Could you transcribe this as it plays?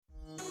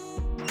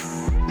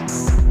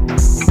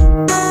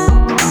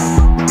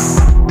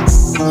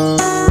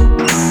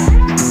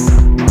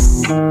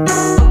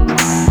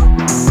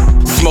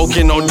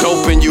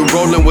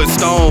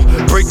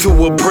to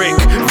a brick.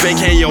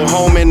 Vacate your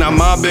home and I'm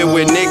mobbing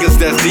with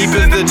niggas that's deep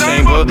as the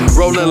chamber.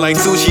 Rolling like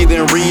sushi,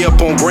 then re-up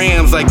on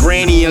grams like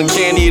Granny.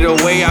 Uncanny the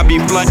way I be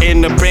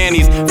flooding the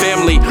panties.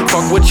 Family,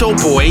 fuck with your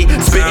boy.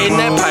 Spitting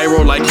that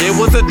pyro like it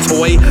was a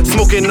toy.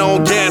 Smoking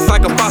on gas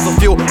like a fossil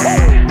fuel.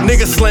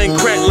 Niggas slang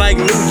crack like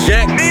New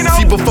Jack.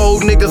 See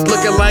before niggas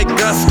looking like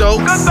Gusto.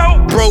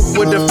 Broke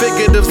with the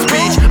figurative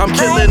speech. I'm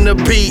killing the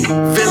beat.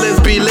 Villains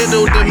be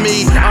little to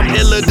me. I'm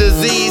ill a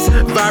disease.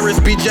 Virus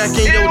be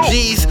jacking your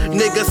G's.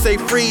 Niggas say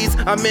freeze.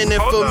 I'm in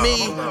it for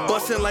me.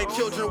 Bustin' like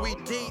children, we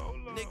deep.